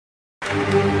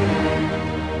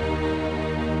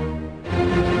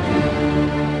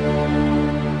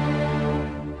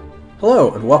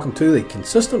Hello, and welcome to the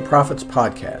Consistent Profits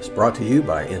Podcast, brought to you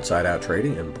by Inside Out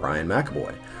Trading and Brian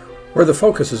McAvoy, where the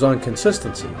focus is on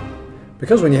consistency.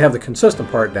 Because when you have the consistent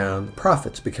part down, the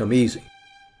profits become easy.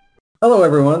 Hello,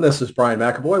 everyone. This is Brian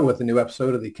McAvoy with a new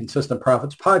episode of the Consistent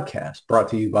Profits Podcast, brought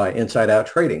to you by Inside Out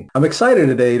Trading. I'm excited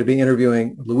today to be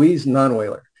interviewing Louise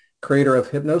Nonweiler, creator of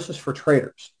Hypnosis for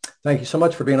Traders. Thank you so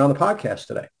much for being on the podcast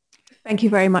today. Thank you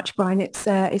very much, Brian. It's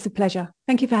a pleasure.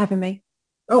 Thank you for having me.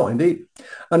 Oh, indeed.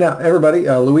 Now, everybody,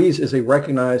 Louise is a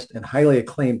recognized and highly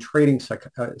acclaimed trading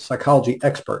psychology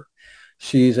expert.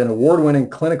 She's an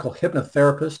award-winning clinical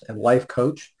hypnotherapist and life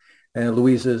coach. And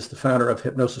Louise is the founder of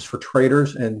Hypnosis for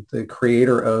Traders and the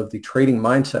creator of the Trading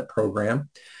Mindset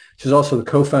program. She's also the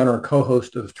co-founder and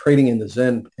co-host of Trading in the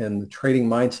Zen and the Trading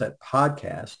Mindset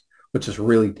podcast, which is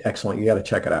really excellent. You got to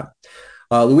check it out.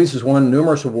 Louise has won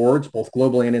numerous awards, both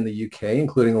globally and in the UK,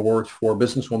 including awards for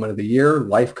Businesswoman of the Year,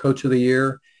 Life Coach of the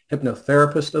Year,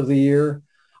 Hypnotherapist of the Year,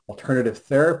 Alternative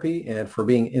Therapy, and for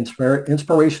being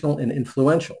inspirational and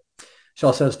influential. She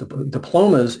also has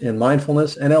diplomas in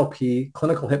mindfulness, NLP,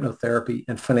 clinical hypnotherapy,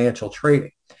 and financial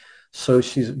trading. So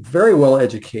she's very well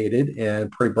educated and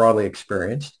pretty broadly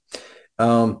experienced.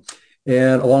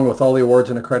 And along with all the awards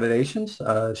and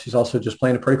accreditations, she's also just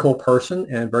plain a pretty cool person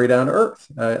and very down to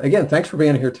earth. Again, thanks for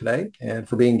being here today and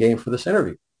for being game for this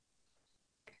interview.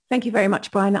 Thank you very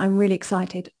much, Brian. I'm really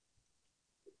excited.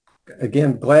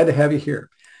 Again, glad to have you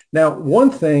here. Now, one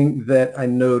thing that I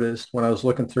noticed when I was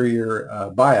looking through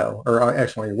your bio, or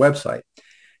actually on your website,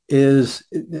 is,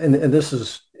 and this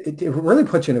is, it really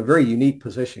puts you in a very unique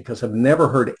position because I've never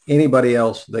heard anybody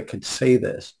else that could say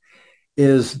this,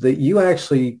 is that you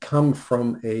actually come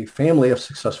from a family of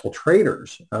successful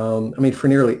traders. For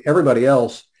nearly everybody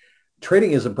else,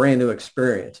 trading is a brand new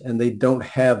experience and they don't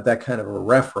have that kind of a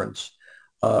reference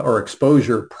or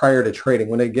exposure prior to trading.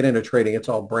 When they get into trading, it's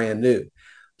all brand new.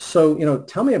 So,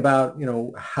 tell me about,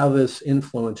 how this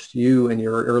influenced you and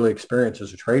your early experience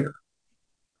as a trader.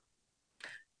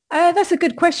 That's a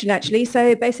good question, actually.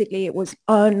 So basically, it was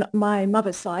on my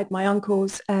mother's side, my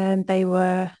uncles, and they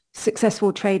were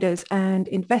successful traders and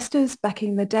investors back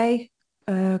in the day,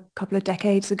 a couple of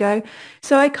decades ago.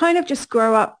 So I kind of just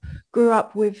grew up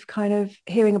with kind of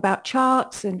hearing about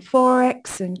charts and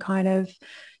Forex and kind of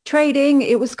trading.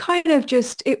 It was kind of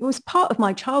just, it was part of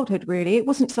my childhood, really. It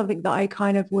wasn't something that I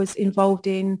kind of was involved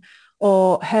in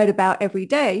or heard about every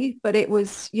day, but it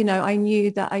was, I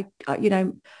knew that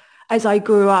as I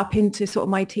grew up into sort of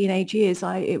my teenage years,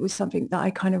 it was something that I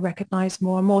kind of recognized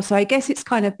more and more. So I guess it's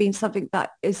kind of been something that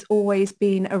has always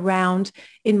been around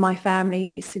in my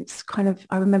family since kind of,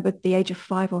 I remember the age of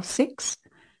 5 or 6.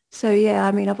 So yeah,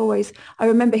 I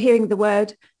remember hearing the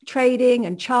word trading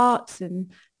and charts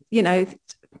and,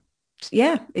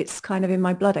 yeah, it's kind of in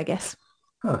my blood, I guess.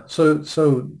 Huh.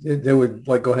 So they would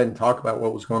go ahead and talk about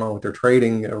what was going on with their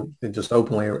trading just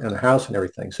openly in the house and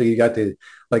everything. So you got to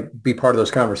be part of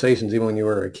those conversations even when you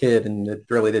were a kid, and it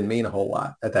really didn't mean a whole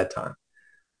lot at that time.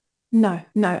 No,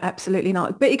 absolutely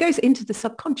not. But it goes into the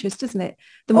subconscious, doesn't it?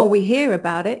 The more we hear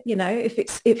about it,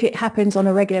 if it happens on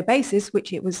a regular basis,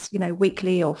 which it was,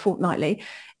 weekly or fortnightly,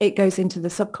 it goes into the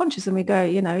subconscious and we go,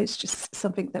 it's just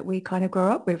something that we kind of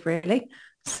grow up with, really.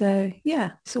 So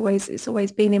yeah, it's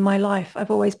always been in my life. I've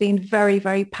always been very,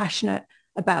 very passionate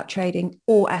about trading,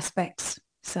 all aspects.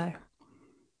 So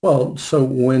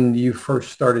when you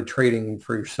first started trading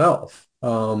for yourself,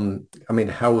 how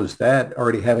was that,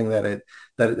 already having that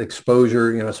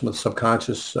exposure, some of the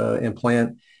subconscious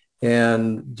implant,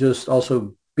 and just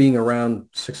also being around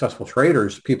successful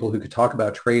traders, people who could talk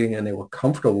about trading and they were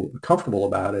comfortable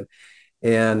about it.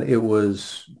 And it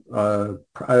was,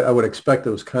 I would expect it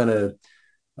was kind of,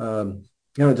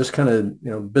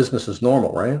 business as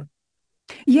normal, right?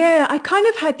 Yeah, I kind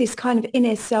of had this kind of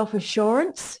inner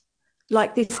self-assurance,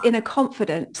 like this inner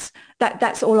confidence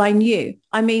that's all I knew.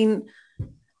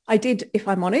 I did, if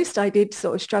I'm honest, I did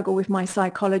sort of struggle with my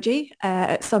psychology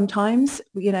at sometimes,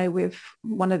 with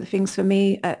one of the things for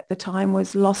me at the time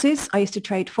was losses. I used to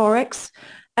trade Forex,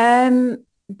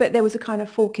 but there was a kind of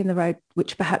fork in the road,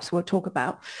 which perhaps we'll talk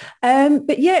about.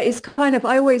 But yeah, it's kind of,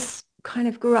 I always kind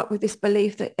of grew up with this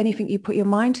belief that anything you put your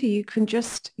mind to, you can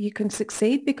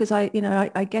succeed, because I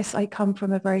guess I come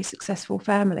from a very successful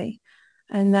family,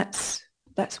 and that's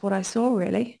what I saw,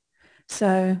 really.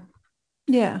 So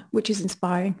yeah, which is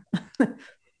inspiring.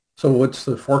 So what's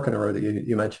the fork in the road that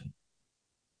you mentioned?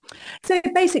 So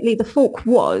basically the fork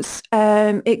was,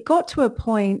 it got to a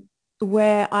point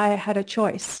where I had a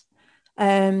choice.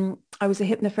 I was a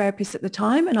hypnotherapist at the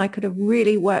time, and I could have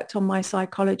really worked on my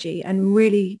psychology and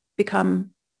really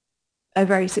become a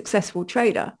very successful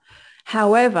trader.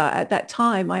 However, at that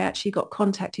time, I actually got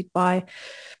contacted by,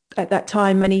 at that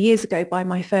time, many years ago, by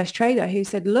my first trader who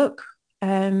said, look,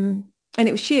 and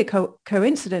it was sheer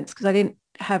coincidence because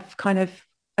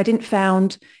I didn't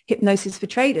found hypnosis for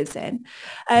traders then.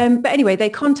 But anyway, they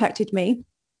contacted me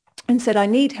and said, I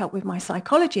need help with my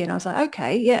psychology. And I was like,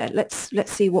 okay, yeah, let's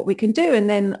see what we can do. And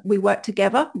then we worked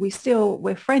together.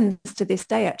 We're friends to this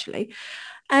day, actually.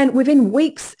 And within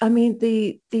weeks, I mean,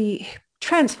 the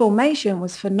transformation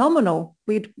was phenomenal.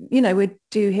 We'd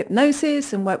do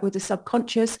hypnosis and work with the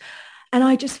subconscious. And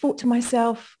I just thought to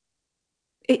myself,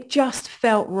 it just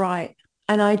felt right.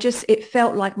 And it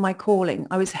felt like my calling.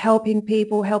 I was helping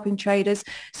people, helping traders.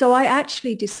 So I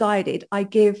actually decided I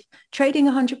give trading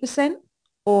 100%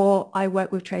 or I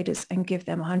work with traders and give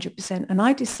them 100%. And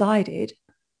I decided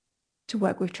to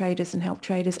work with traders and help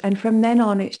traders. And from then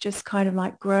on, it's just kind of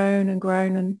like grown and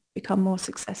grown and become more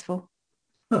successful.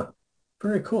 Huh.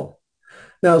 Very cool.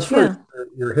 Now, as far as Yeah.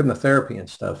 your hypnotherapy and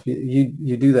stuff,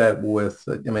 you do that with,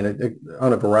 I mean,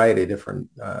 on a variety of different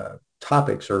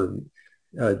topics or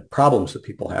problems that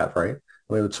people have, right?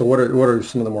 I mean, so what are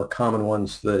some of the more common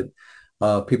ones that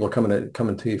people are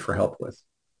coming to you for help with?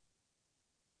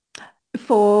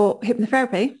 For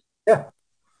hypnotherapy. Yeah.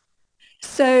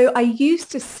 So I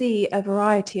used to see a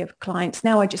variety of clients.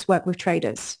 Now I just work with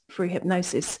traders through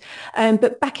hypnosis.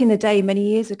 But back in the day,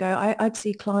 many years ago, I'd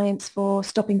see clients for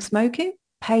stopping smoking,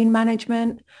 pain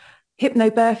management,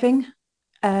 hypnobirthing.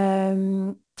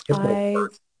 Um, I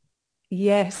Hypnobirth.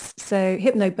 Yes. So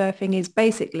hypnobirthing is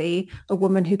basically a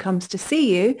woman who comes to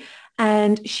see you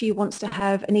and she wants to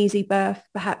have an easy birth,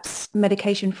 perhaps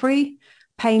medication free,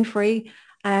 pain free.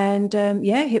 And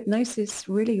yeah, hypnosis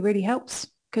really, really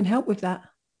can help with that.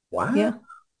 Wow. Yeah,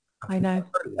 I've I never know.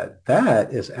 heard of that.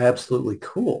 That is absolutely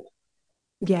cool.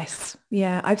 Yes.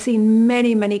 Yeah. I've seen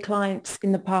many, many clients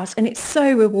in the past and it's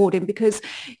so rewarding because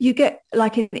you get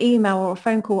like an email or a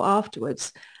phone call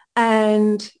afterwards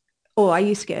and or I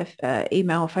used to get an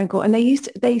email or phone call and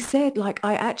they said like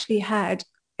I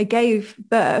gave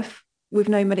birth with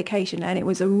no medication and it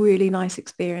was a really nice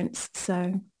experience.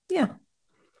 So yeah.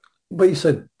 But you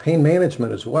said pain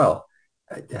management as well.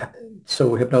 Uh,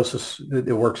 So hypnosis,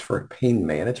 it works for pain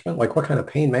management. Like what kind of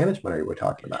pain management are we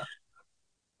talking about?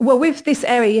 Well, with this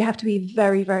area, you have to be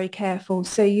very, very careful.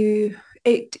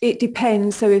 It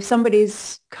depends. So if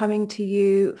somebody's coming to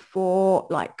you for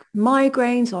like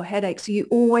migraines or headaches, you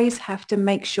always have to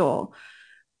make sure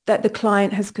that the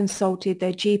client has consulted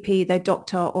their GP, their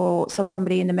doctor, or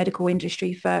somebody in the medical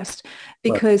industry first.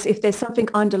 Right. Because if there's something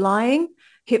underlying,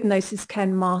 hypnosis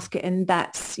can mask it, and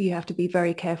you have to be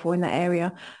very careful in that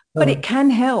area. But Uh, it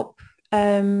can help.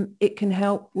 It can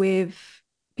help with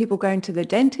people going to the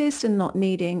dentist and not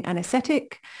needing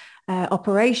anesthetic,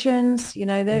 operations.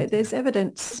 There's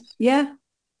evidence. Yeah,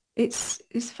 it's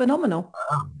phenomenal.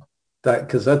 wow. That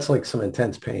because that's like some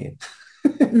intense pain.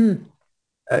 Mm.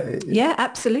 Uh, Yeah,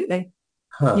 absolutely.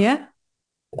 huh. Yeah.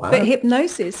 But Wow.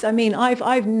 hypnosis, I mean,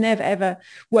 I've never ever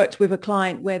worked with a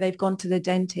client where they've gone to the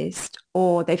dentist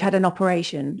or they've had an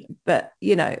operation. But,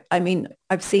 I mean,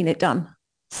 I've seen it done.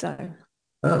 So,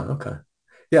 Oh, okay.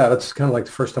 Yeah, that's kind of like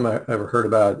the first time I ever heard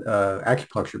about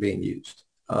acupuncture being used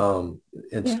yeah.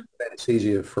 instead of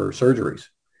anesthesia for surgeries.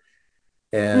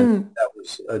 And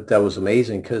Mm, that was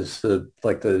amazing because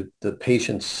the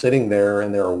patient's sitting there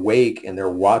and they're awake and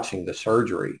they're watching the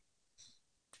surgery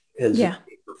as it's yeah.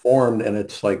 being performed and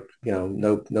it's like,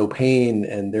 no pain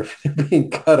and they're being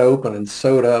cut open and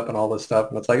sewed up and all this stuff.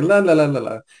 And it's like, la, la, la, la,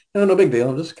 la. No big deal.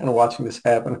 I'm just kind of watching this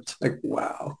happen. It's like,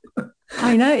 wow.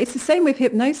 I know. It's the same with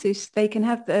hypnosis. They can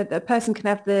have the person can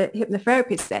have the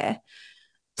hypnotherapist there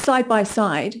side by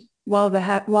side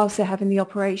whilst they're having the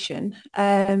operation.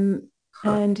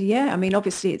 Huh. And yeah, I mean,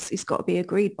 obviously it's got to be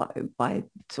agreed by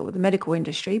sort of the medical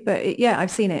industry. But yeah,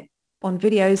 I've seen it on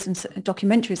videos and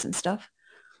documentaries and stuff.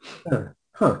 Huh.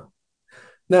 Huh.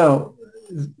 Now,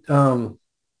 um,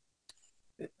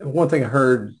 one thing I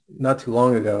heard not too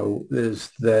long ago is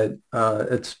that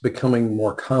it's becoming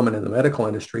more common in the medical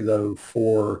industry, though,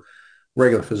 for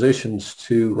regular physicians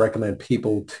to recommend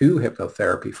people to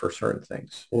hypnotherapy for certain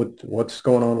things. What's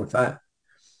going on with that?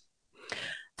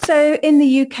 So in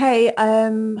the UK,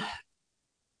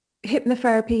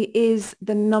 hypnotherapy is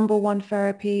the number one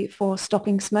therapy for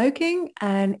stopping smoking,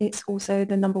 and it's also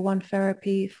the number one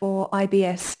therapy for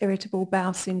IBS, irritable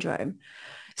bowel syndrome.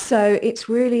 So it's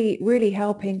really, really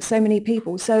helping so many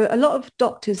people. So a lot of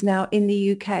doctors now in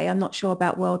the UK, I'm not sure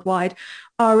about worldwide,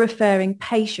 are referring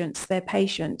their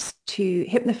patients to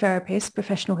hypnotherapists,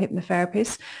 professional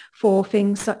hypnotherapists for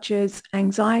things such as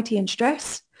anxiety and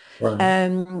stress.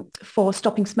 Right. for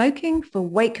stopping smoking, for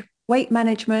weight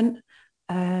management,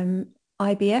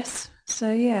 IBS.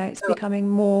 So yeah, it's becoming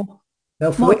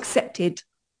Now, for more those, accepted.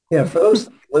 yeah, for those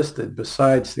listed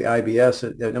besides the IBS,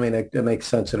 I mean, it makes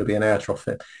sense. It'd be a natural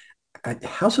fit.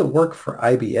 How's it work for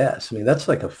IBS? I mean, that's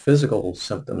like a physical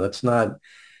symptom. That's not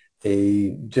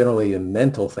generally a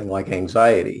mental thing like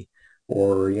anxiety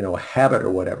or, a habit or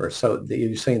whatever. So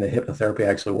you're saying that hypnotherapy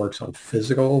actually works on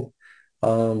physical,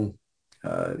 um,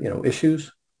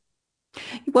 issues?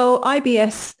 Well,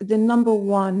 IBS, the number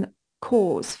one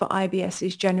cause for IBS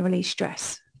is generally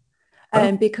stress.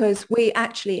 Oh, Because we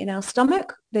actually in our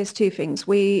stomach, there's two things.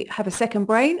 We have a second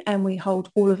brain and we hold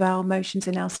all of our emotions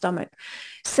in our stomach.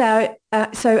 So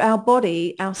our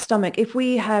body, our stomach, if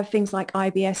we have things like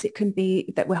IBS, it can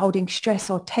be that we're holding stress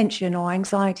or tension or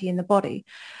anxiety in the body.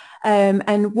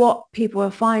 And what people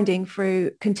are finding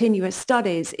through continuous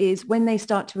studies is when they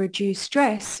start to reduce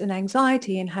stress and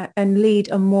anxiety and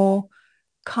lead a more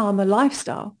calmer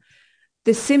lifestyle,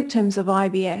 the symptoms of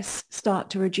IBS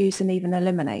start to reduce and even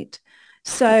eliminate.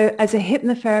 So as a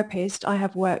hypnotherapist, I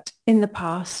have worked in the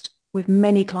past with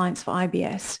many clients for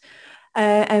IBS.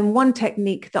 And one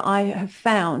technique that I have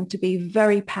found to be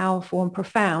very powerful and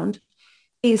profound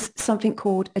is something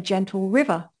called a gentle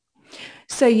river.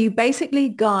 So you basically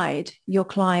guide your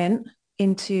client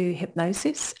into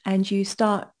hypnosis and you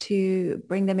start to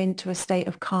bring them into a state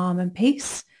of calm and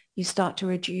peace. You start to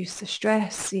reduce the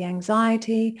stress, the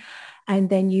anxiety, and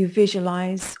then you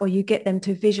visualize or you get them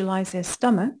to visualize their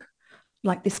stomach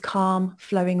like this calm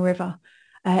flowing river.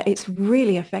 It's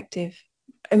really effective.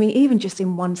 I mean, even just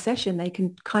in one session, they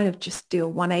can kind of just do a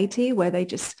 180 where they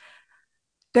just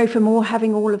go from all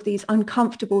having all of these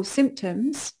uncomfortable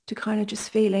symptoms to kind of just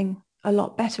feeling a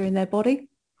lot better in their body.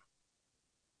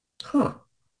 huh.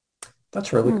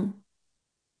 That's really cool. Mm,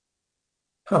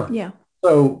 Huh. yeah.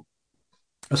 So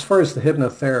as far as the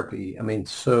hypnotherapy, I mean,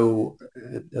 so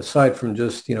aside from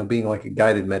just, being like a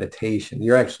guided meditation,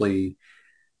 you're actually,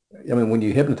 I mean, when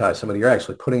you hypnotize somebody, you're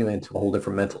actually putting them into a whole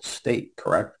different mental state,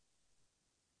 correct?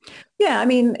 Yeah, I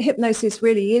mean, hypnosis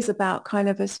really is about kind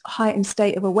of a heightened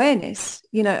state of awareness.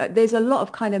 You know, there's a lot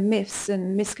of kind of myths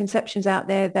and misconceptions out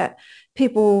there that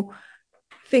people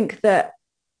think that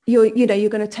you're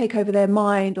going to take over their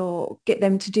mind or get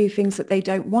them to do things that they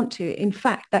don't want to. In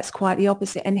fact, that's quite the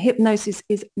opposite. And hypnosis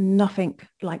is nothing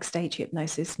like stage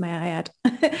hypnosis, may I add.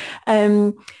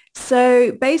 um,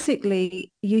 so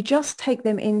basically, you just take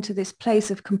them into this place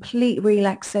of complete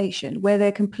relaxation where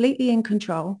they're completely in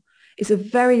control. It's a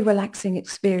very relaxing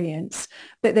experience,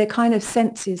 but their kind of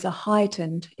senses are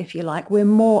heightened, if you like. We're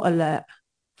more alert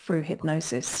through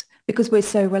hypnosis because we're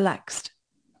so relaxed.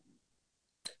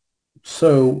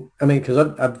 So, I mean, because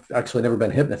I've actually never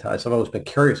been hypnotized. I've always been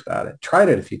curious about it. Tried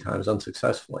it a few times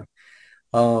unsuccessfully.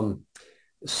 Um,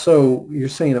 so you're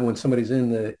saying that when somebody's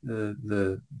in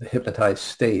the hypnotized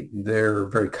state, they're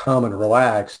very calm and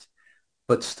relaxed,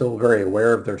 but still very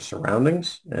aware of their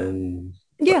surroundings and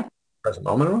like Yeah, present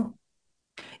moment.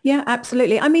 yeah,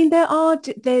 absolutely. I mean, there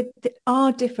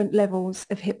are different levels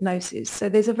of hypnosis. So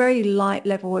there's a very light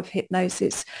level of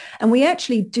hypnosis, and we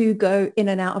actually do go in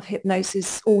and out of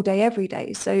hypnosis all day, every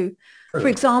day. So, for True.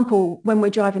 example, when we're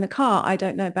driving a car, I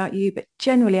don't know about you, but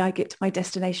generally I get to my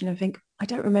destination and think, I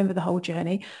don't remember the whole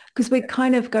journey because we're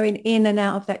kind of going in and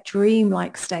out of that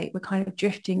dream-like state. We're kind of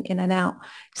drifting in and out.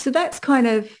 So that's kind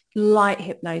of light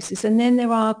hypnosis. And then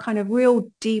there are kind of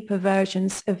real deeper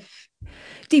versions of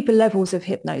deeper levels of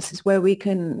hypnosis where we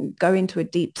can go into a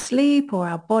deep sleep or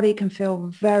our body can feel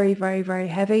very, very, very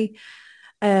heavy.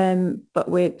 But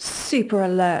we're super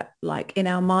alert, like in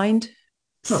our mind.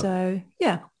 Huh. So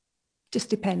yeah, just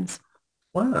depends.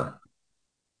 Wow.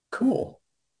 Cool.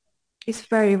 It's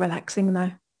very relaxing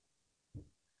though.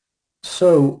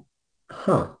 So,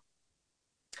 huh.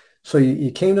 So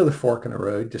you came to the fork in the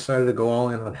road, decided to go all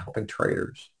in on helping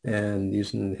traders and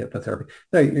using hypnotherapy.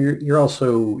 Now you're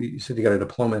also, you said you got a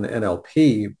diploma in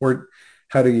NLP.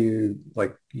 How do you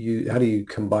how do you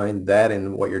combine that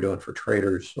in what you're doing for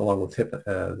traders along with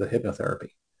the hypnotherapy?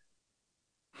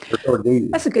 Or do you?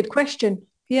 That's a good question.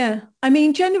 Yeah. I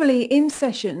mean, generally in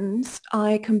sessions,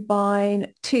 I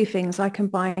combine two things. I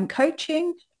combine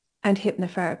coaching and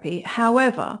hypnotherapy.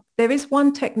 However, there is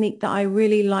one technique that I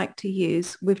really like to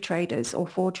use with traders or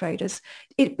for traders.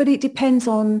 But it depends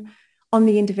on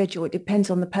the individual. It depends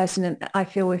on the person. And I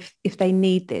feel if they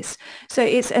need this. So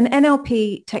it's an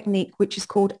NLP technique, which is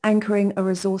called anchoring a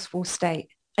resourceful state.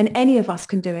 And any of us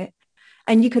can do it.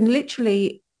 And you can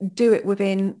literally do it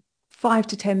within 5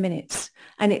 to 10 minutes.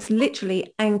 And it's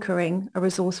literally anchoring a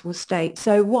resourceful state.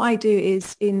 So what I do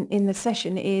is in the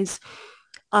session is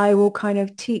I will kind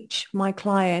of teach my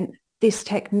client this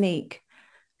technique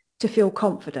to feel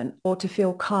confident or to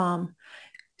feel calm.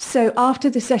 So after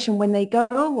the session, when they go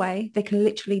away, they can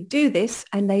literally do this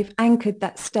and they've anchored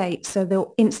that state. So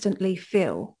they'll instantly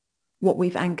feel what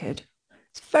we've anchored.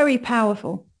 It's very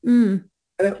powerful. Mm.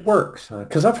 And it works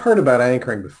because I've heard about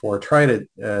anchoring before, tried it,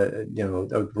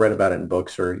 I've read about it in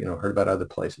books or, heard about other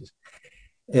places.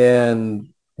 And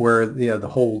where,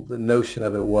 the notion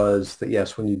of it was that,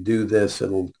 yes, when you do this,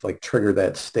 it'll like trigger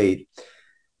that state.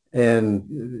 And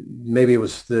maybe it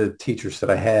was the teachers that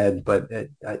I had, but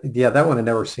that one had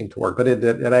never seemed to work, but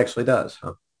it actually does,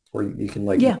 huh? Where you can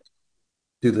like Yeah.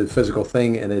 do the physical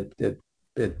thing and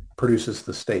it produces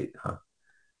the state, huh?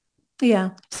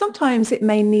 Yeah. Sometimes it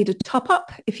may need a top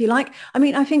up, if you like. I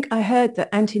mean, I think I heard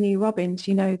that Anthony Robbins,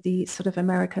 the sort of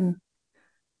American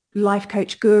life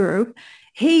coach guru,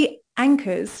 he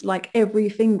anchors like every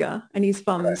finger and his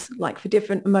thumbs like for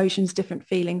different emotions, different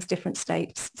feelings, different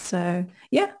states. So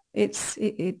yeah, it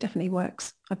definitely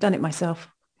works. I've done it myself.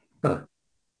 Huh.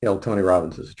 Tony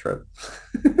Robbins is a trip.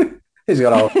 He's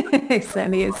got all. It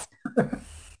certainly is.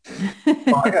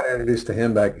 Well, I got introduced to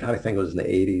him back, I think it was in the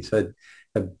 80s.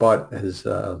 I bought his,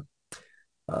 um,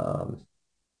 God,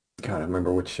 I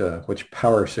remember which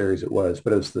Power series it was,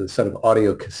 but it was the set of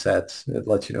audio cassettes. It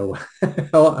lets you know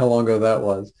how long ago that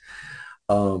was.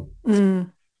 Um,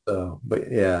 Mm.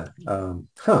 but yeah,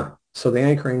 So the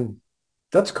anchoring,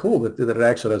 that's cool that it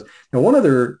actually does. Now, one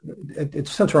other,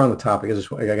 it's since we're on the topic,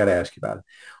 I got to ask you about it.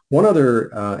 One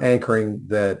other anchoring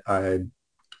that I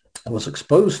was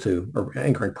exposed to, or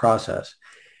anchoring process,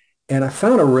 and I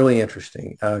found it really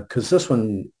interesting because this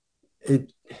one,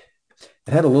 it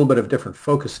it had a little bit of different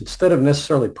focus. Instead of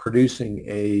necessarily producing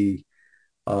a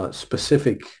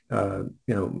specific,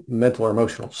 mental or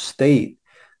emotional state,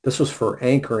 this was for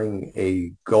anchoring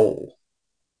a goal.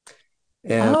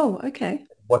 And Oh, okay.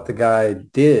 what the guy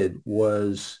did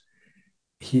was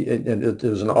it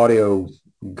was an audio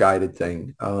guided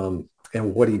thing.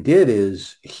 And what he did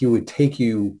is he would take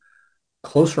you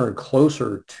closer and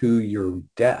closer to your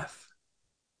death.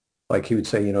 Like he would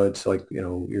say, it's like,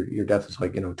 your death is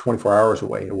like, 24 hours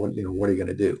away. And what are you going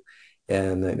to do?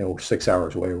 And, we're 6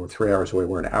 hours away, we're 3 hours away,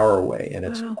 we're an hour away, and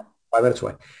it's Wow. 5 minutes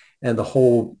away. And the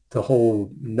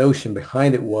whole notion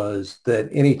behind it was that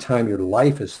anytime your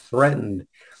life is threatened,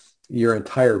 your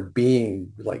entire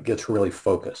being like gets really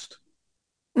focused.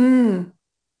 Mm.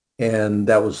 And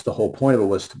that was the whole point of it,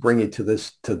 was to bring you to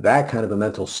that kind of a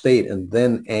mental state and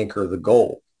then anchor the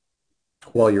goal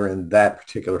while you're in that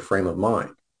particular frame of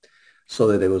mind, so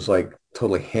that it was like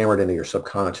totally hammered into your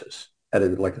subconscious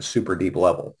at like a super deep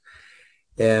level.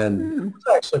 And it Mm. was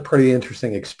actually a pretty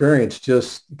interesting experience,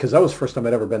 just because that was the first time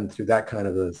I'd ever been through that kind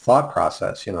of a thought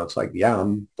process. It's like, yeah,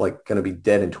 I'm like going to be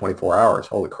dead in 24 hours.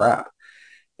 Holy crap.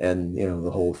 And,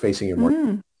 the whole facing your morning.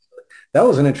 Mm. That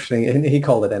was an interesting, and he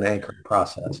called it an anchoring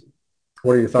process.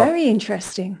 What are your thoughts? Very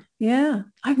interesting. Yeah.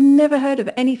 I've never heard of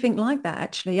anything like that,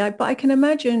 actually. But I can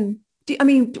imagine, I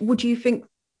mean, would you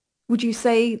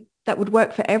say that would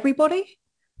work for everybody?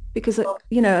 Because, a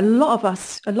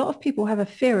lot of people have a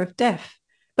fear of death.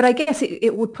 But I guess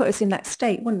it would put us in that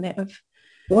state, wouldn't it, of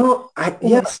Well, yeah,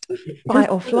 almost here's fight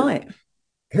or flight.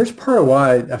 here's part of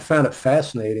why I found it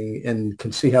fascinating and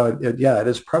can see how it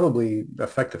is probably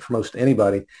effective for most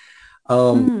anybody.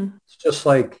 Mm. It's just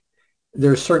like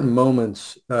there's certain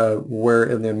moments where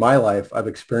in my life I've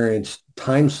experienced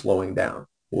time slowing down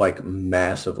like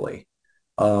massively.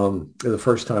 The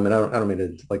first time, and I don't mean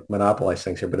to like monopolize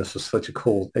things here, but this was such a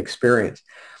cool experience.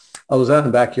 I was out in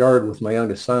the backyard with my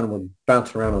youngest son, we're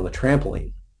bouncing around on the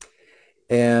trampoline,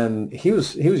 and he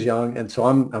was young, and so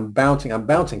I'm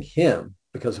bouncing him,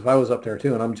 because if I was up there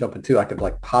too and I'm jumping too, I could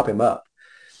like pop him up.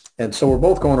 And so we're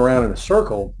both going around in a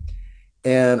circle,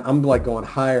 and I'm like going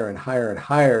higher and higher and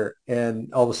higher.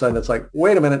 And all of a sudden it's like,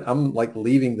 wait a minute, I'm like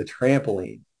leaving the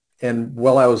trampoline. And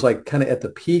while I was like kind of at the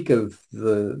peak of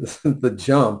the the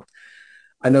jump,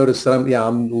 I noticed that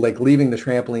I'm like leaving the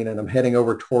trampoline and I'm heading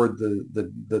over toward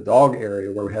the dog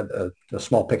area where we had a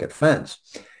small picket fence.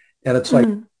 And it's like,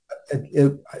 Mm.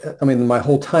 I mean, my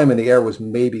whole time in the air was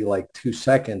maybe like 2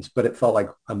 seconds, but it felt like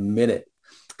a minute,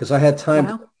 because I had time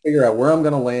to Wow. figure out where I'm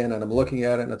going to land. And I'm looking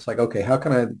at it and it's like, okay, how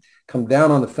can I come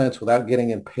down on the fence without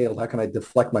getting impaled? How can I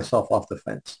deflect myself off the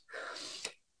fence?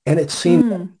 And it seemed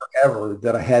Mm. forever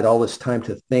that I had all this time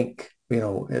to think,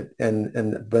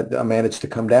 but I managed to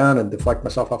come down and deflect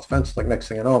myself off the fence. Like next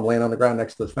thing I know, I'm laying on the ground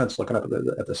next to the fence, looking up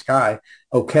at the sky.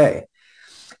 Okay.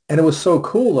 And it was so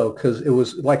cool though, because it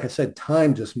was, like I said,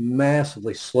 time just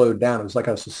massively slowed down. It was like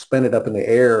I was suspended up in the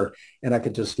air and I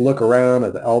could just look around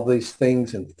at all these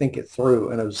things and think it through.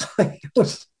 And it was like,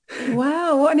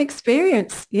 Wow, what an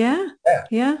experience. Yeah. yeah,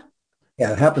 Yeah.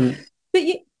 yeah, it happened. But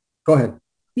you, Go ahead.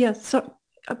 yeah, so,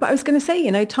 but I was going to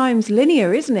say, time's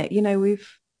linear, isn't it?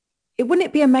 Wouldn't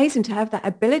it be amazing to have that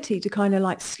ability to kind of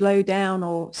like slow down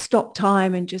or stop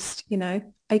time and just, yeah,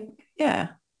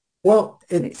 Well,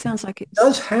 it it sounds like it's,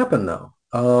 does happen though.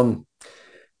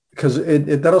 Because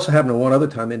that also happened one other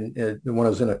time when I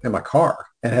was in my car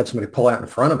and had somebody pull out in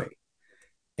front of me.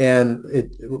 And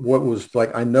what was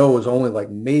like, I know was only like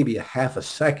maybe a half a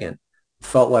second,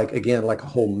 felt like, again, like a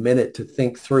whole minute to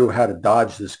think through how to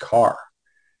dodge this car.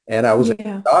 And I was able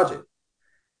yeah. to dodge it.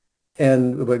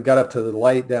 And we got up to the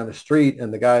light down the street,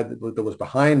 and the guy that was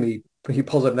behind me, he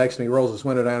pulls up next to me, rolls his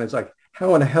window down. He's like,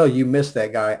 "How in the hell you missed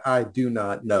that guy? I do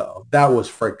not know. That was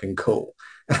freaking cool."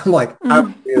 And I'm like, "I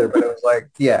don't Mm. either," but it was like,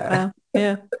 yeah. Wow.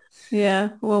 Yeah. Yeah.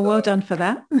 Well, well done for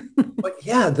that. But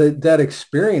yeah, that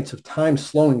experience of time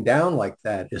slowing down like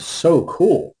that is so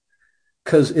cool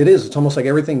because it's almost like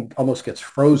everything almost gets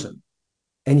frozen,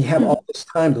 and you have all Mm. this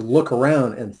time to look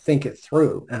around and think it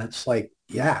through. And it's like,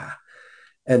 yeah.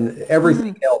 And Mm.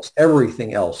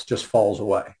 everything else just falls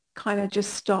away. Kind of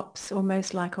just stops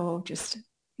almost like, or just,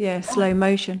 yeah, slow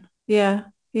motion. Yeah.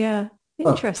 Yeah. Huh.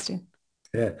 Interesting.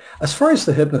 Yeah. As far as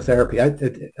the hypnotherapy,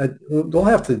 we'll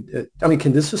have to. I mean,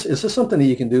 is this something that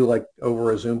you can do like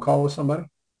over a Zoom call with somebody?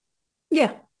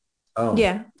 Yeah. Oh,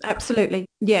 Yeah, absolutely.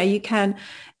 Yeah, you can.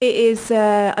 It is,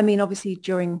 I mean, obviously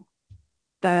during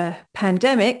the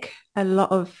pandemic, a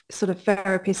lot of sort of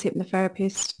therapists,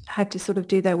 hypnotherapists had to sort of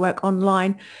do their work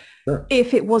online. sure.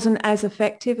 If it wasn't as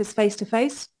effective as face to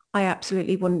face, I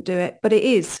absolutely wouldn't do it. But it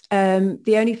is.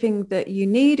 The only thing that you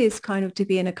need is kind of to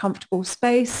be in a comfortable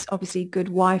space, obviously good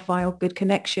Wi-Fi or good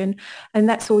connection. And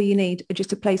that's all you need,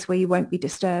 just a place where you won't be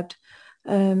disturbed.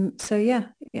 So yeah,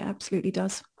 it absolutely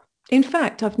does. In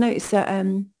fact, I've noticed that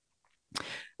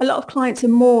a lot of clients are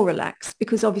more relaxed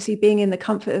because obviously being in the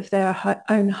comfort of their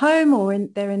own home or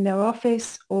they're in their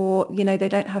office or, they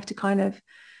don't have to kind of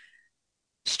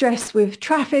stress with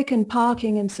traffic and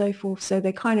parking and so forth. So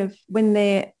they kind of, when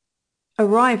they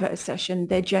arrive at a session,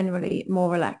 they're generally more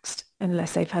relaxed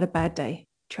unless they've had a bad day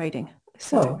trading.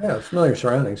 So, Well, yeah, familiar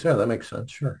surroundings. Yeah, that makes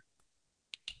sense. Sure.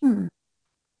 hmm,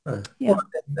 Well, yeah,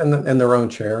 and their own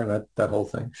chair and that whole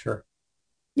thing. Sure.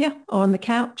 yeah, or on the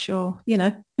couch or,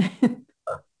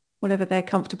 whatever they're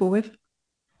comfortable with.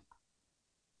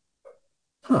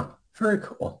 Huh. Very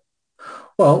cool.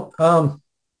 Well,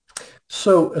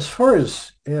 so as far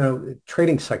as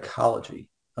trading psychology,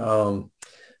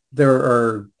 there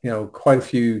are quite a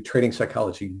few trading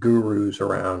psychology gurus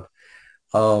around.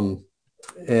 Um,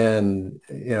 and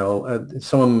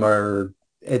some of them are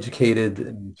educated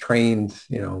and trained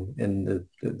in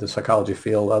the psychology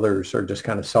field. Others are just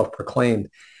kind of self-proclaimed.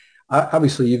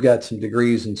 Obviously you've got some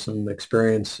degrees and some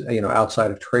experience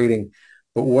outside of trading,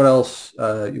 but what else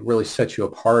really sets you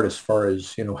apart as far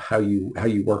as how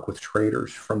you work with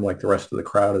traders from like the rest of the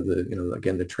crowd of the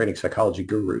again the trading psychology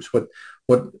gurus?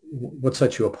 What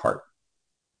sets you apart?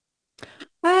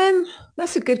 Um,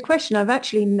 that's a good question. I've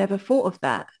actually never thought of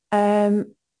that.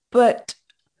 But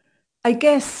I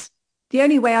guess the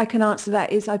only way I can answer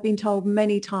that is I've been told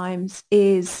many times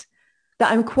is that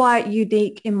I'm quite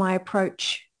unique in my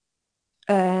approach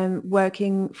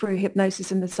working through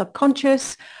hypnosis and the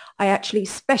subconscious. I actually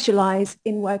specialize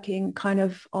in working kind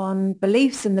of on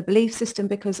beliefs and the belief system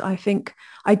because I think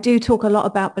I do talk a lot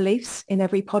about beliefs in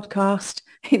every podcast,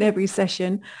 in every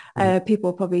session. Mhm. People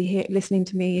are probably listening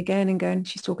to me again and going,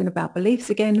 she's talking about beliefs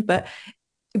again. But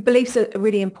beliefs are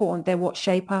really important. They're what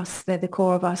shape us. They're the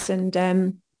core of us.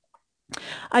 And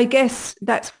I guess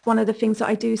that's one of the things that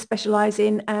I do specialize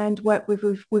in and work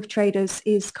with traders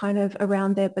is kind of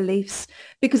around their beliefs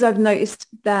because I've noticed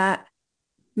that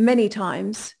many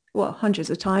times, well, hundreds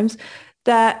of times,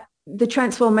 that the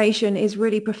transformation is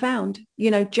really profound,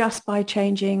 just by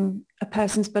changing a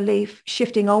person's belief,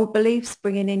 shifting old beliefs,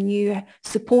 bringing in new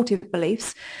supportive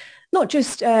beliefs. Not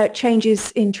just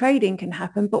changes in trading can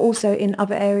happen, but also in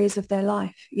other areas of their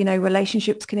life.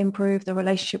 Relationships can improve, the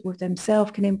relationship with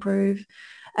themselves can improve.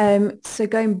 So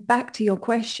going back to your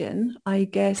question, I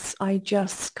guess I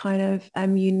just kind of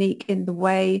am unique in the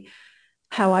way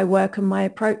how I work and my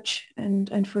approach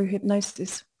and through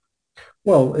hypnosis.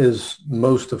 Well, is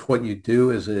most of what you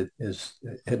do, is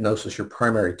hypnosis your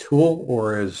primary tool,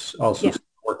 or is also Yeah.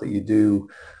 support that you do,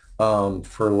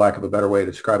 for lack of a better way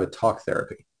to describe it, talk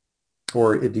therapy?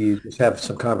 Or do you just have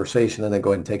some conversation and then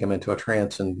go ahead and take them into a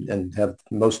trance and have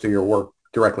most of your work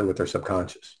directly with their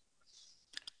subconscious?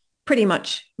 Pretty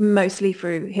much mostly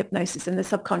through hypnosis and the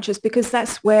subconscious because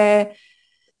that's where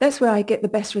I get the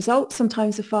best results,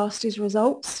 sometimes the fastest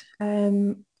results.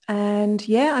 And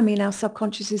yeah, I mean, our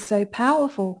subconscious is so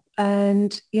powerful.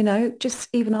 And, just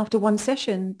even after one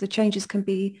session, the changes can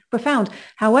be profound.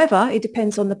 However, it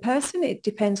depends on the person. It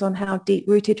depends on how deep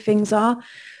rooted things are.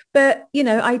 But,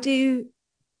 I do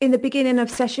in the beginning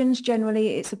of sessions, generally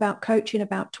it's about coaching,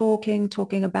 about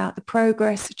talking about the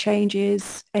progress, the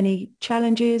changes, any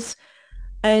challenges.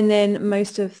 And then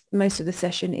most of the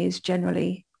session is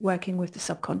generally working with the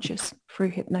subconscious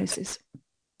through hypnosis.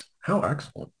 How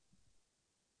excellent.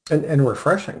 And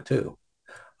refreshing too.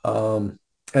 Um,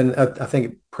 and I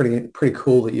think pretty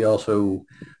cool that you also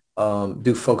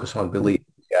do focus on belief.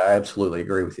 Yeah, I absolutely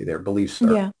agree with you there. Beliefs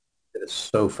are Yeah. it is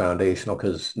so foundational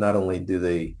because not only do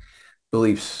they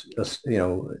beliefs,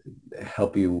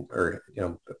 help you or,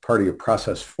 part of your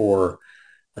process for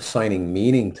assigning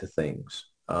meaning to things.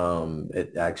 It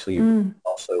actually Mm.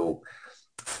 also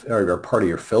are part of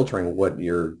your filtering what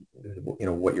your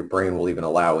brain will even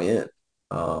allow in.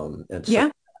 And so Yeah,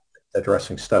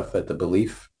 addressing stuff at the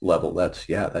belief level, that's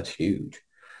huge.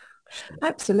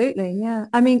 absolutely. Yeah.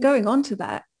 I mean, going on to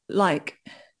that, like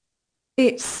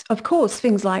it's, of course,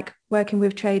 things like working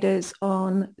with traders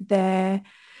on their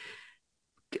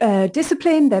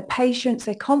discipline, their patience,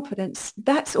 their confidence.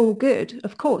 That's all good.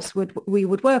 Of course, we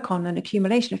would work on an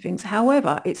accumulation of things.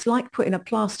 However, it's like putting a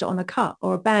plaster on a cut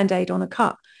or a band-aid on a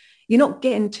cut. You're not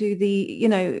getting to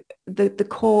the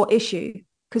core issue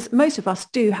because most of us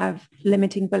do have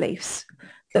limiting beliefs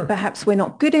that Sure. perhaps we're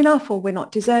not good enough or we're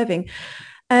not deserving.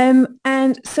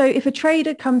 And so if a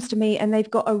trader comes to me and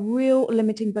they've got a real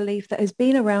limiting belief that has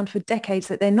been around for decades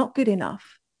that they're not good enough,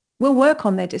 we'll work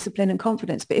on their discipline and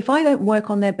confidence. But if I don't work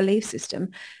on their belief system,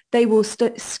 they will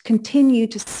continue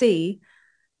to see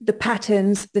the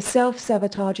patterns, the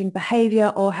self-sabotaging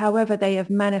behavior, or however they have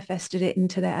manifested it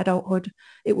into their adulthood.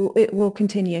 It will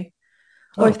continue.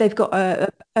 Or Oh, if they've got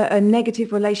a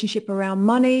negative relationship around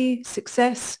money,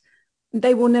 success,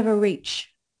 they will never reach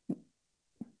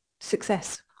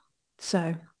success.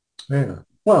 So, yeah.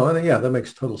 Well, yeah, that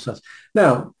makes total sense.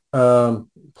 Now,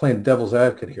 playing devil's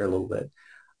advocate here a little bit.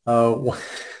 One,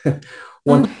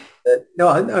 one mm, thing that, no,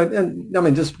 and I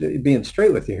mean, just being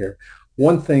straight with you here,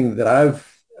 one thing that I've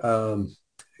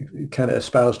kind of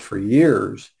espoused for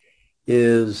years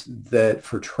is that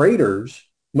for traders,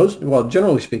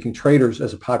 generally speaking, traders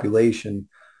as a population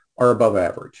are above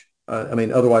average. I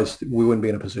mean, otherwise we wouldn't be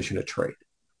in a position to trade.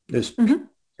 There's mhm.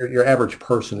 your average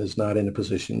person is not in a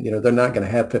position, they're not going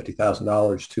to have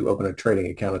 $50,000 to open a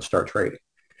trading account and start trading.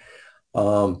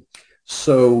 Um,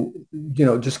 so,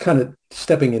 just kind of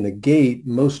stepping in the gate,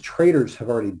 most traders have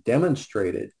already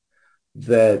demonstrated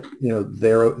that,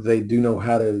 they do know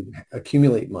how to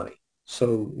accumulate money.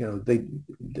 So,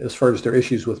 as far as their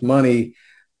issues with money,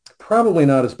 probably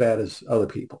not as bad as other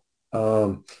people.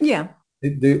 Um, Yeah,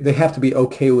 they have to be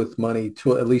okay with money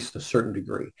to at least a certain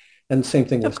degree. And same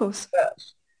thing of with course.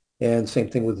 success. And same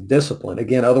thing with discipline.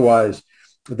 Again, otherwise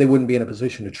they wouldn't be in a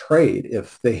position to trade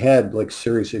if they had like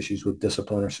serious issues with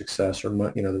discipline or success or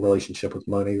the relationship with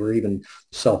money or even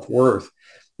self-worth.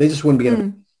 They just wouldn't be in a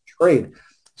Mm. trade.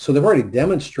 So they've already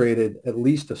demonstrated at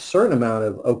least a certain amount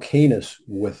of okayness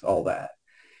with all that.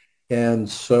 And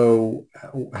so,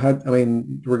 I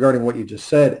mean, regarding what you just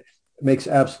said, it makes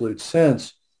absolute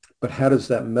sense. But how does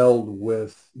that meld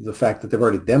with the fact that they've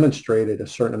already demonstrated a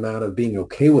certain amount of being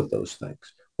okay with those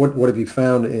things? What have you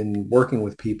found in working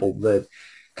with people that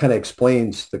kind of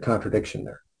explains the contradiction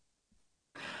there?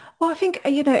 Well, I think,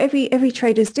 every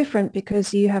trader is different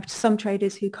because you have some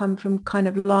traders who come from kind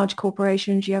of large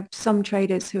corporations. You have some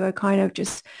traders who are kind of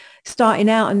just starting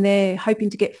out and they're hoping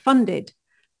to get funded.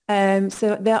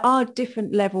 So there are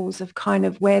different levels of kind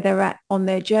of where they're at on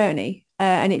their journey.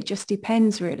 And it just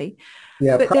depends really.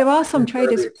 Yeah, But there are some probably for every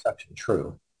traders, exception,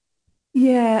 true.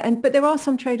 yeah, but there are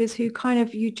some traders who kind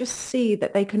of you just see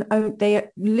that they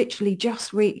literally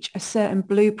just reach a certain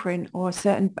blueprint or a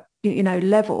certain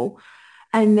level,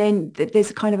 and then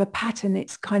there's a kind of a pattern.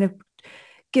 It's kind of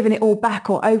giving it all back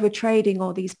or over trading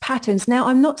or these patterns. Now,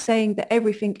 I'm not saying that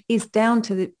everything is down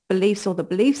to the beliefs or the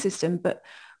belief system, but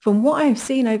from what I've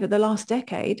seen over the last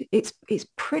decade, it's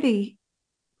pretty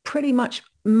much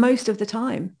most of the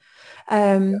time.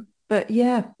 But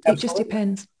yeah, it just Absolutely.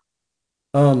 depends.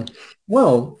 Um,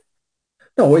 well,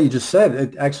 no, what you just said,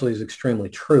 it actually is extremely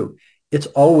true. It's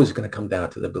always going to come down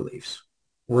to the beliefs,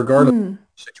 regardless Mm, of what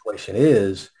the situation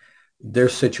is. Their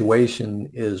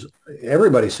situation is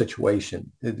everybody's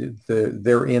situation.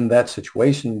 They're in that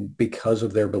situation because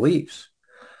of their beliefs.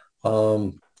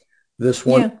 Um, this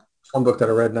yeah. one book that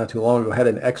I read not too long ago had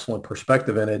an excellent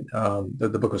perspective in it.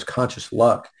 The book was Conscious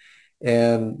Luck,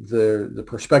 and the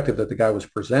perspective that the guy was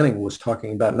presenting was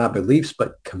talking about not beliefs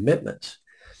but commitments.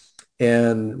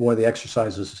 And one of the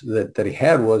exercises that he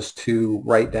had was to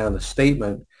write down a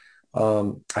statement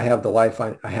I have the life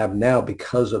I have now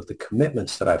because of the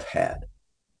commitments that I've had.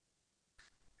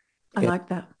 I And like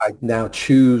that. I now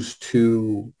choose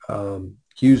to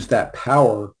use that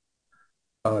power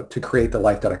to create the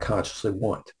life that I consciously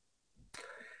want.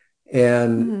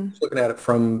 And Mm. looking at it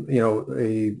from,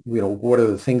 what are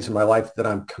the things in my life that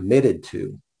I'm committed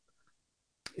to?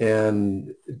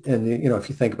 And if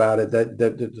you think about it,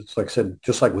 that it's like I said,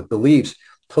 just like with beliefs,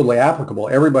 totally applicable.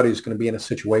 Everybody's going to be in a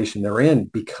situation they're in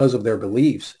because of their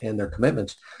beliefs and their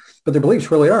commitments. But their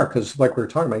beliefs really are, because like we were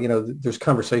talking about, there's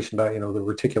conversation about, the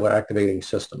reticular activating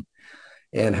system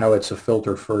and how it's a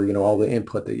filter for, all the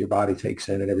input that your body takes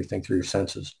in and everything through your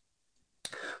senses.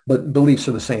 But beliefs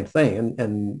are the same thing,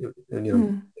 and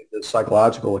Mm. the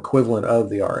psychological equivalent of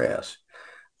the RS.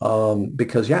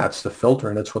 Because yeah, it's the filter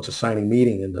and it's what's assigning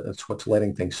meaning and it's what's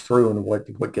letting things through and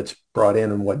what gets brought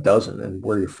in and what doesn't and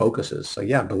where your focus is. So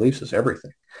yeah, beliefs is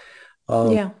everything.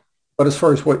 Um, Yeah. but as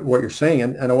far as what you're saying,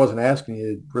 and I wasn't asking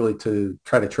you really to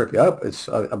try to trip you up.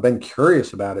 I've been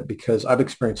curious about it because I've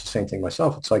experienced the same thing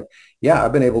myself. It's like, yeah,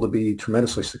 I've been able to be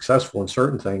tremendously successful in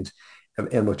certain things,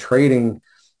 and with trading,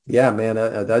 yeah, man,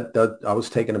 that I was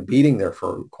taking a beating there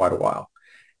for quite a while,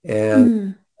 and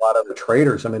Mm. a lot of the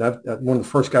traders. I mean, one of the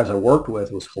first guys I worked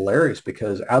with was hilarious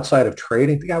because outside of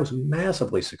trading, the guy was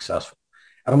massively successful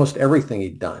at almost everything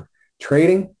he'd done.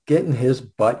 Trading, getting his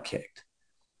butt kicked.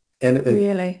 And it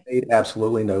Really? made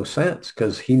absolutely no sense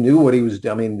because he knew what he was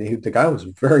doing. I mean, the guy was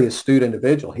a very astute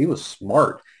individual. He was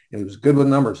smart and he was good with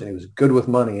numbers and he was good with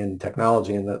money and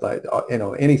technology and that, like,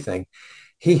 anything.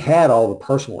 He had all the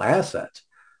personal assets.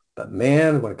 But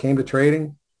man, when it came to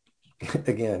trading,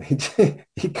 again,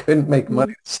 he couldn't make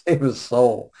money Mm. to save his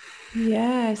soul.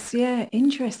 Yes, yeah,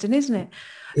 interesting, isn't it?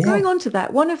 Yeah. Going on to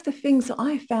that, one of the things that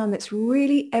I found that's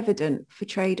really evident for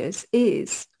traders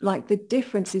is like the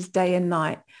differences day and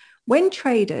night. When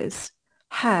traders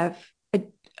have a,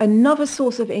 another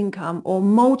source of income or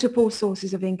multiple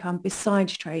sources of income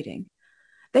besides trading,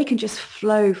 they can just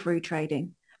flow through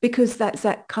trading because that's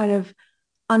that kind of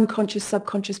unconscious,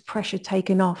 subconscious pressure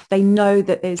taken off. They know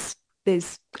that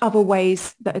there's other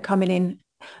ways that are coming in.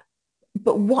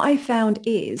 But what I found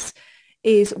is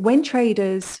when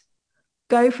traders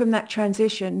go from that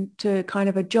transition to kind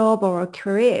of a job or a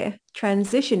career,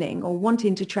 transitioning or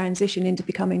wanting to transition into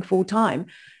becoming full-time,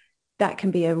 that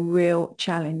can be a real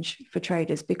challenge for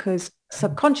traders because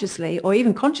subconsciously or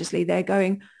even consciously, they're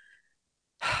going,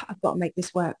 I've got to make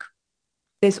this work.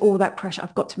 There's all that pressure.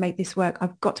 I've got to make this work.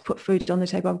 I've got to put food on the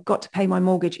table. I've got to pay my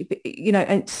mortgage,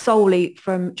 and solely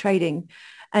from trading.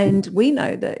 And we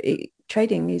know that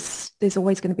trading there's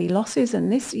always going to be losses.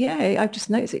 And this, yeah, I've just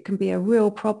noticed it can be a real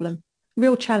problem,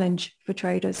 real challenge for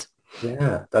traders.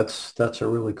 Yeah, that's a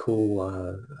really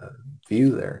cool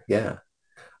view there. Yeah.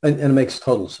 And it makes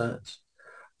total sense.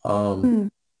 Um, Mm,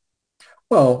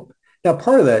 well, now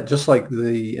part of that, just like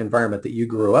the environment that you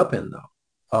grew up in,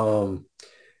 though,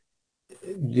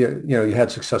 you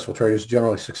had successful traders,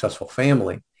 generally successful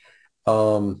family.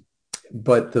 Um,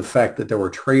 but the fact that there were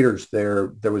traders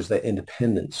there, there was that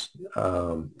independence.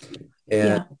 And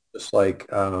yeah, just like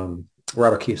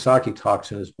Robert Kiyosaki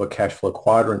talks in his book Cash Flow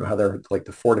Quadrant, how they're like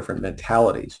the four different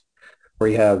mentalities where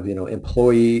you have, an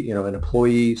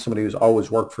employee, somebody who's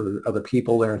always worked for other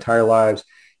people their entire lives.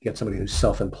 You get somebody who's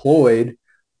self-employed,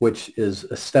 which is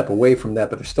a step away from that,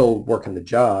 but they're still working the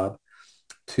job,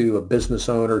 to a business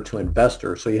owner, to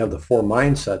investor. So you have the four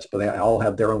mindsets, but they all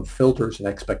have their own filters and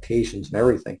expectations and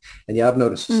everything. And yeah, I've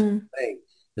noticed the same mm, thing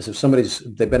is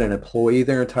if they've been an employee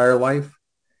their entire life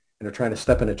and they're trying to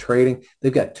step into trading,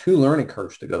 they've got two learning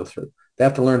curves to go through. They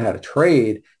have to learn how to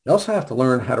trade. They also have to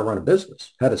learn how to run a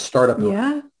business, how to start up and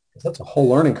yeah, that's a whole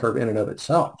learning curve in and of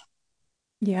itself.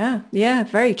 yeah, yeah,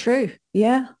 very true.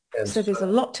 Yeah. And So so, there's a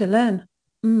lot to learn.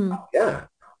 Mm, yeah.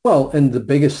 Well, and the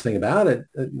biggest thing about it,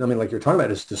 I mean, like you're talking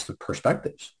about, is just the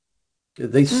perspectives.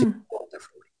 They see mm, the world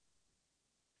differently.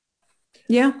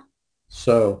 yeah.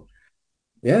 So,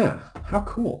 yeah, how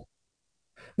cool.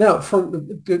 Now, for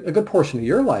a good portion of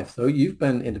your life, though, you've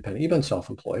been independent. You've been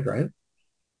self-employed, right?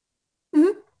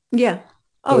 Mhm. Yeah.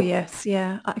 Oh, So, yes.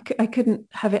 Yeah. I couldn't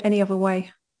have it any other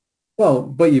way. well,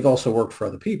 but you've also worked for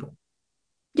other people.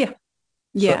 Yeah.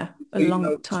 So, Yeah. A long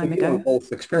so time you know ago.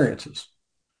 both experiences.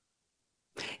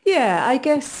 Yeah. I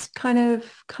guess kind of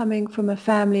coming from a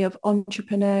family of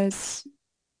entrepreneurs,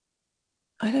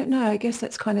 I don't know. I guess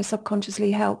that's kind of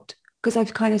subconsciously helped because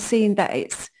I've kind of seen that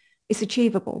it's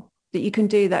achievable that you can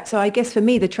do that. So I guess for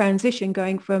me, the transition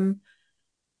going from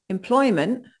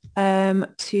employment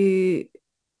to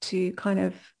kind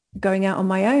of going out on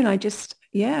my own,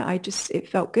 it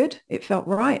felt good. It felt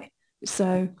right.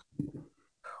 So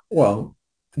Well,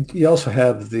 You also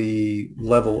have the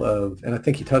level of, and I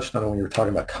think you touched on it when you were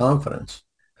talking about confidence,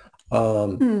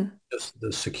 um, Mm, just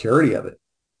the security of it.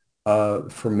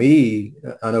 For me,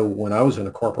 I know when I was in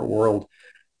the corporate world,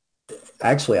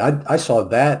 actually, I saw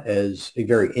that as a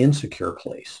very insecure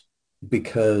place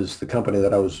because the company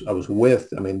that I was with,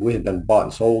 I mean, we had been bought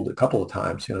and sold a couple of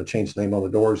times, changed the name on the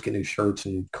doors, get new shirts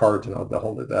and cards and all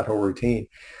that whole routine.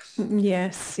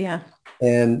 yes, yeah,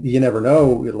 And you never know,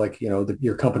 like,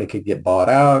 your company could get bought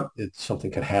out.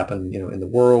 Something could happen, in the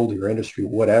world, your industry,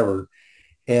 whatever.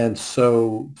 And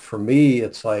so for me,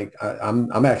 it's like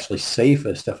I'm actually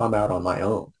safest if I'm out on my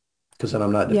own because then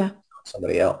I'm not depending yeah, on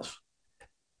somebody else.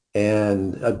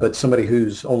 And but somebody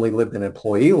who's only lived an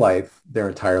employee life their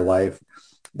entire life,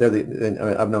 and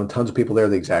I've known tons of people, they're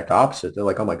the exact opposite. They're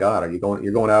like, oh my God, you're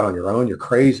going out on your own? You're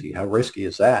crazy. How risky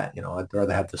is that? I'd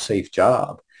rather have the safe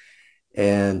job.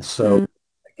 And so mm,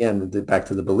 again, back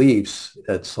to the beliefs,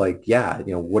 it's like, yeah,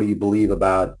 what do you believe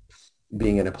about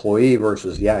being an employee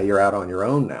versus, yeah, you're out on your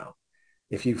own now.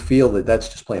 If you feel that that's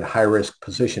just plain a high risk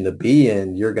position to be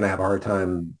in, you're going to have a hard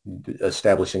time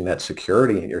establishing that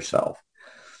security in yourself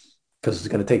because it's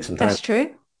going to take some time. that's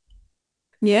true.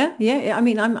 Yeah, yeah. I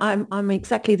mean, I'm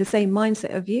exactly the same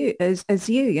mindset of you as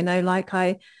you. Like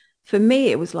for me,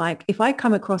 it was like if I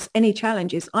come across any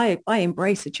challenges, I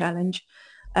embrace a challenge,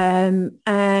 and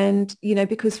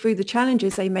because through the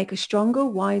challenges they make us stronger,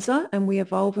 wiser, and we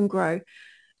evolve and grow.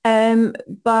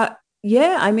 But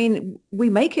yeah, I mean, we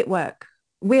make it work.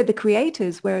 We're the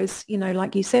creators, whereas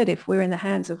like you said, if we're in the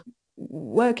hands of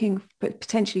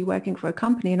potentially working for a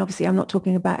company, and obviously I'm not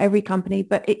talking about every company,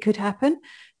 but it could happen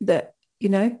that you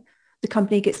know, the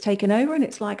company gets taken over and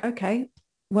it's like, okay,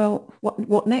 well,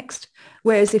 what next?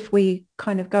 Whereas if we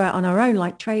kind of go out on our own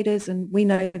like traders and we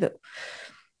know that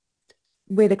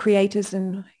we're the creators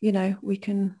and, we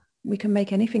can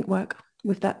make anything work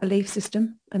with that belief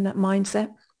system and that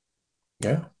mindset.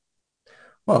 Yeah.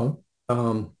 Well,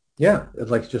 yeah,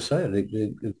 like you just said,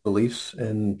 it beliefs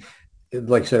and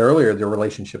like I said earlier, the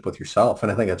relationship with yourself. And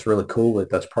I think that's really cool that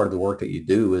that's part of the work that you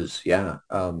do is, yeah,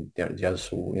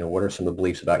 just, what are some of the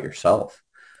beliefs about yourself?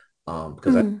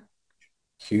 Because that's Mm.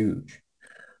 huge.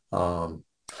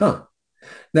 Huh.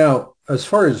 Now, as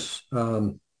far as, as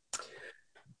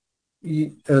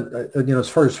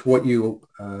far as what you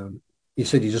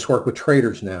said you just work with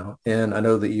traders now, and I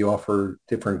know that you offer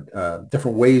different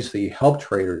ways that you help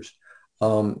traders.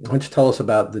 Why don't you tell us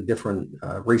about the different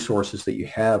resources that you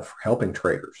have for helping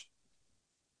traders?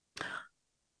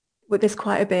 Well, there's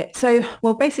quite a bit. So,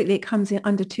 well, basically it comes in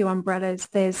under two umbrellas.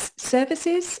 There's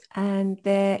services and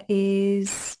there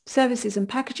is services and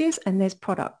packages and there's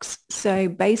products. So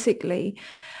basically,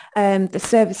 the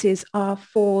services are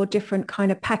four different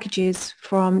kind of packages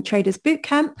from Traders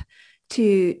Bootcamp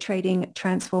to Trading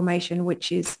Transformation,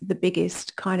 which is the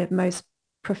biggest kind of most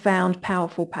profound,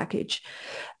 powerful package.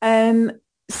 Um,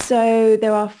 so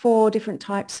there are four different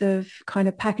types of kind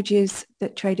of packages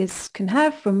that traders can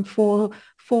have from four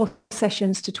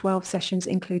sessions to 12 sessions,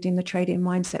 including the trading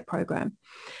mindset program.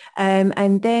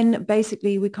 And then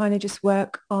basically we kind of just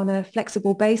work on a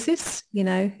flexible basis,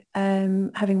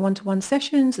 having one-to-one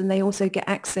sessions, and they also get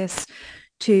access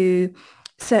to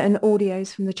certain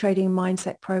audios from the trading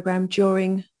mindset program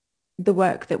during the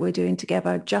work that we're doing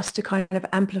together just to kind of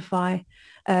amplify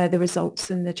the results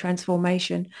and the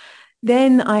transformation.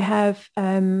 Then I have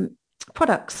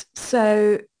products.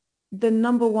 So the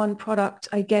number one product,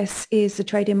 I guess, is the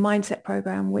Trading Mindset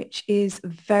Program, which is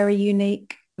very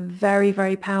unique, very,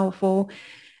 very powerful.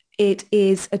 It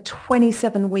is a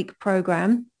 27-week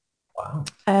program. Wow.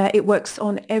 It works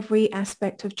on every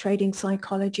aspect of trading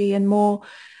psychology and more.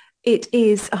 It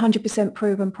is a 100%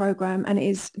 proven program and it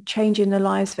is changing the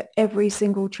lives for every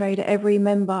single trader, every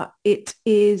member. It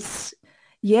is,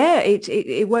 yeah,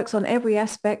 it works on every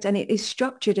aspect and it is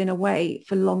structured in a way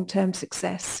for long-term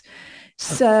success.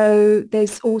 So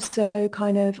there's also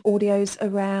kind of audios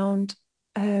around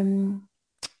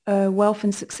wealth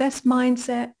and success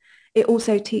mindset. It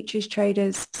also teaches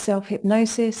traders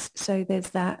self-hypnosis. So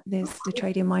there's the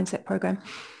trading mindset program.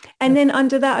 And then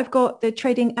under that, I've got the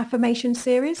trading affirmation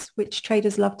series, which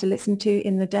traders love to listen to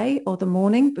in the day or the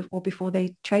morning before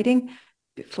they trading,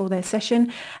 before their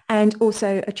session, and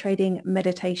also a trading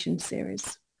meditation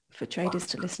series for traders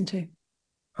to listen to.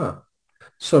 Huh.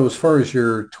 So as far as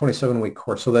your 27-week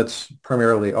course, so that's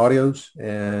primarily audios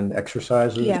and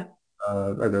exercises. Yeah.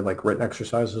 Are there like written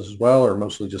exercises as well, or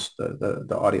mostly just the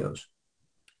audios?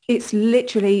 It's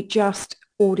literally just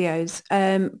audios.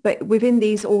 But within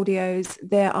these audios,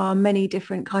 there are many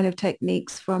different kind of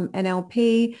techniques from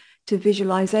NLP to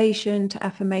visualization to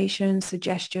affirmation,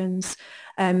 suggestions.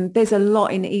 There's a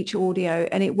lot in each audio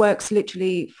and it works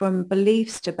literally from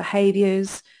beliefs to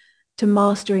behaviors to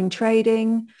mastering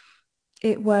trading.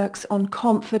 It works on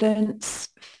confidence,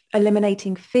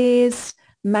 eliminating fears,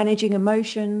 managing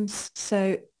emotions.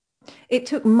 So it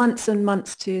took months and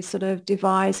months to sort of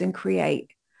devise and create.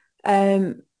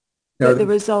 Um, Now, but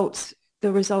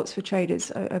the results for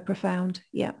traders are profound.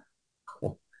 Yeah.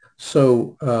 cool.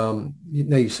 So,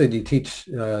 you said you teach,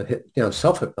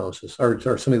 self-hypnosis.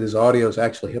 Are some of these audios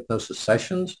actually hypnosis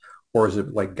sessions, or is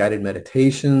it like guided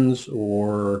meditations,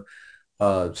 or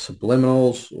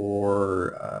subliminals,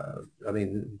 or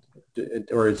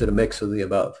or is it a mix of the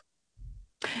above?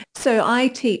 So I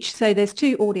teach, so there's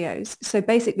two audios. So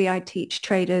basically I teach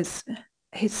traders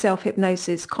his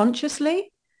self-hypnosis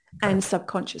consciously Okay. and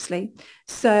subconsciously.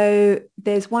 So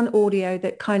there's one audio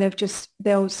that kind of just,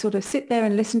 they'll sort of sit there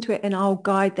and listen to it and I'll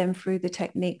guide them through the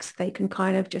techniques. They can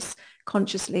kind of just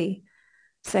consciously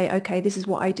say, okay, this is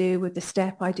what I do with the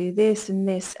step. I do this and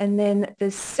this. And then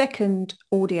the second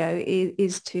audio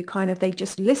is to kind of, they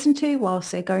just listen to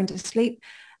whilst they're going to sleep.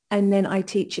 And then I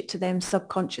teach it to them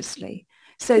subconsciously.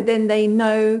 So then they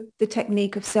know the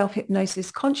technique of self-hypnosis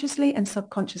consciously and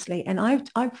subconsciously. And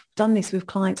I've done this with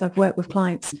clients. I've worked with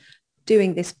clients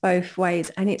doing this both ways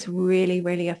and it's really,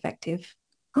 really effective.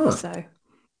 Huh. So,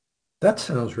 That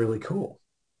sounds really cool.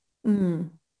 mm,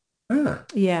 Yeah.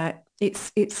 yeah,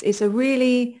 it's a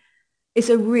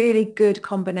really good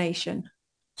combination.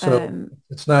 So Um,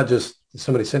 it's not just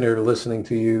somebody sitting here listening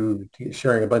to you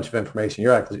sharing a bunch of information.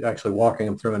 You're actually walking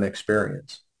them through an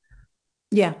experience.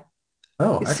 yeah,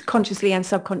 Oh, it's excellent. consciously and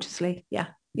subconsciously. Yeah,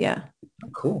 yeah.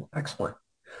 Cool. Excellent.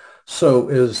 So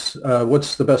is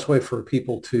what's the best way for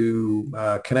people to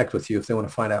connect with you if they want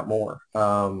to find out more?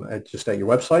 Just at your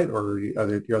website or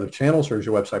your other channels, or is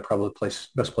your website probably the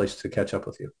best place to catch up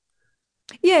with you?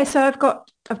 Yeah, so I've got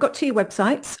two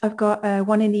websites. I've got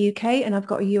one in the UK and I've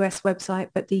got a US website,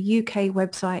 but the UK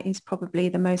website is probably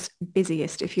the most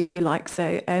busiest, if you like.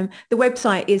 So the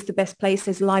website is the best place.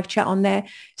 There's live chat on there.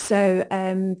 So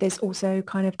there's also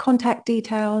kind of contact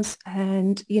details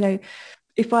and,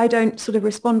 if I don't sort of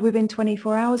respond within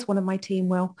 24 hours, one of my team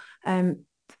will. Um,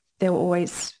 they'll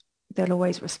always they'll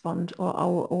always respond, or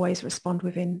I'll always respond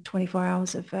within 24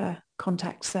 hours of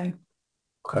contact. So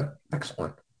Okay,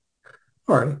 excellent.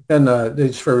 All right. And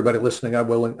just for everybody listening,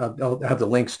 I'll have the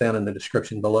links down in the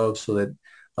description below so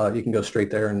that you can go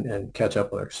straight there and catch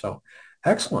up with her. So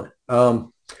excellent.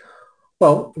 Well,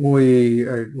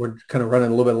 we're kind of running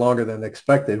a little bit longer than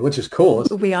expected, which is cool.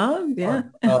 we are, yeah.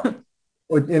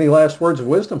 Any last words of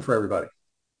wisdom for everybody?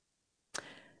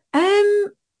 um,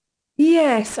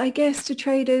 yes, I guess to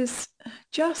traders,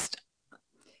 just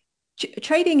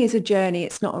trading is a journey.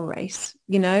 It's not a race,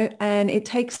 and it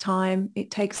takes time.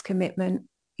 It takes commitment,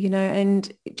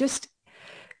 and just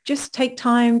take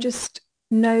time. Just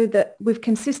know that with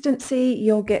consistency,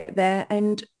 you'll get there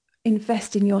and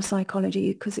invest in your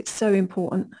psychology because it's so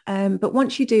important. But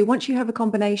once you have a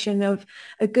combination of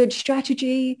a good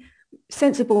strategy,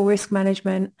 sensible risk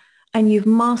management, and you've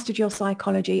mastered your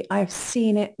psychology, I've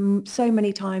seen it so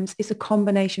many times. It's a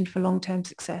combination for long-term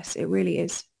success. It really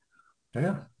is.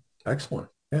 Yeah, excellent.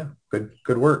 Yeah,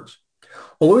 good words.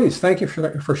 Well, Louise, thank you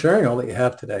for sharing all that you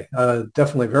have today.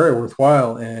 Definitely very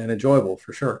worthwhile and enjoyable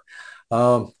for sure.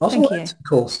 Also Thank learned you. some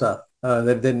cool stuff that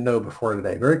I didn't know before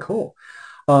today. Very cool.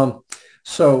 Um,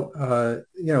 so,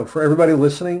 for everybody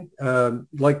listening,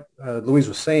 like Louise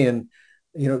was saying,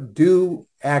 do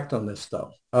act on this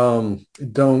though.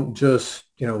 Don't just,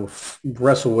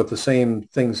 wrestle with the same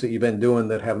things that you've been doing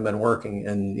that haven't been working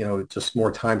and, just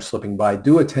more time slipping by.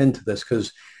 Do attend to this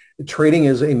because trading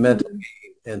is a mental Mm. game.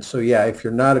 And so, yeah, if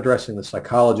you're not addressing the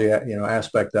psychology,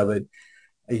 aspect of it,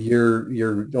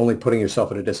 you're only putting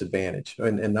yourself at a disadvantage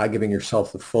and not giving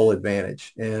yourself the full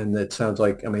advantage. And it sounds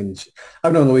like, I mean,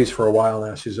 I've known Louise for a while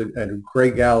now. She's a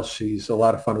great gal. She's a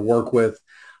lot of fun to work with.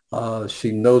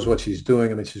 She knows what she's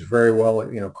doing. I mean, she's very well,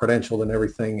 credentialed and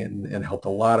everything and helped a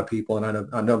lot of people. And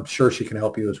I'm sure she can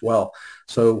help you as well.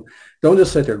 So don't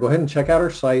just sit there. Go ahead and check out her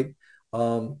site.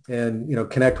 And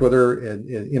connect with her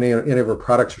in any of her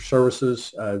products or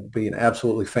services. Be an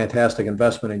absolutely fantastic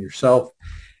investment in yourself.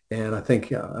 And I think,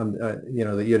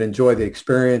 that you'd enjoy the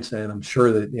experience, and I'm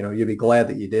sure that, you'd be glad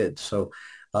that you did. So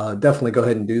definitely go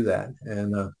ahead and do that.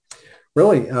 And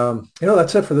really,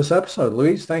 that's it for this episode.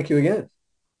 Louise, thank you again.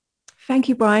 Thank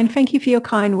you, Brian. Thank you for your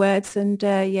kind words. And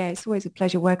yeah, it's always a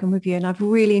pleasure working with you. And I've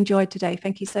really enjoyed today.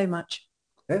 Thank you so much.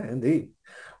 Yeah, indeed.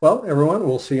 Well, everyone,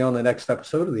 we'll see you on the next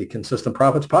episode of the Consistent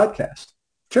Profits Podcast.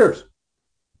 Cheers.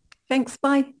 Thanks.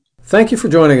 Bye. Thank you for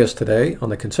joining us today on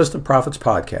the Consistent Profits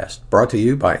Podcast, brought to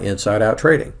you by Inside Out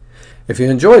Trading. If you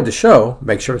enjoyed the show,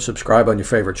 make sure to subscribe on your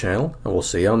favorite channel, and we'll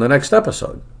see you on the next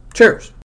episode. Cheers.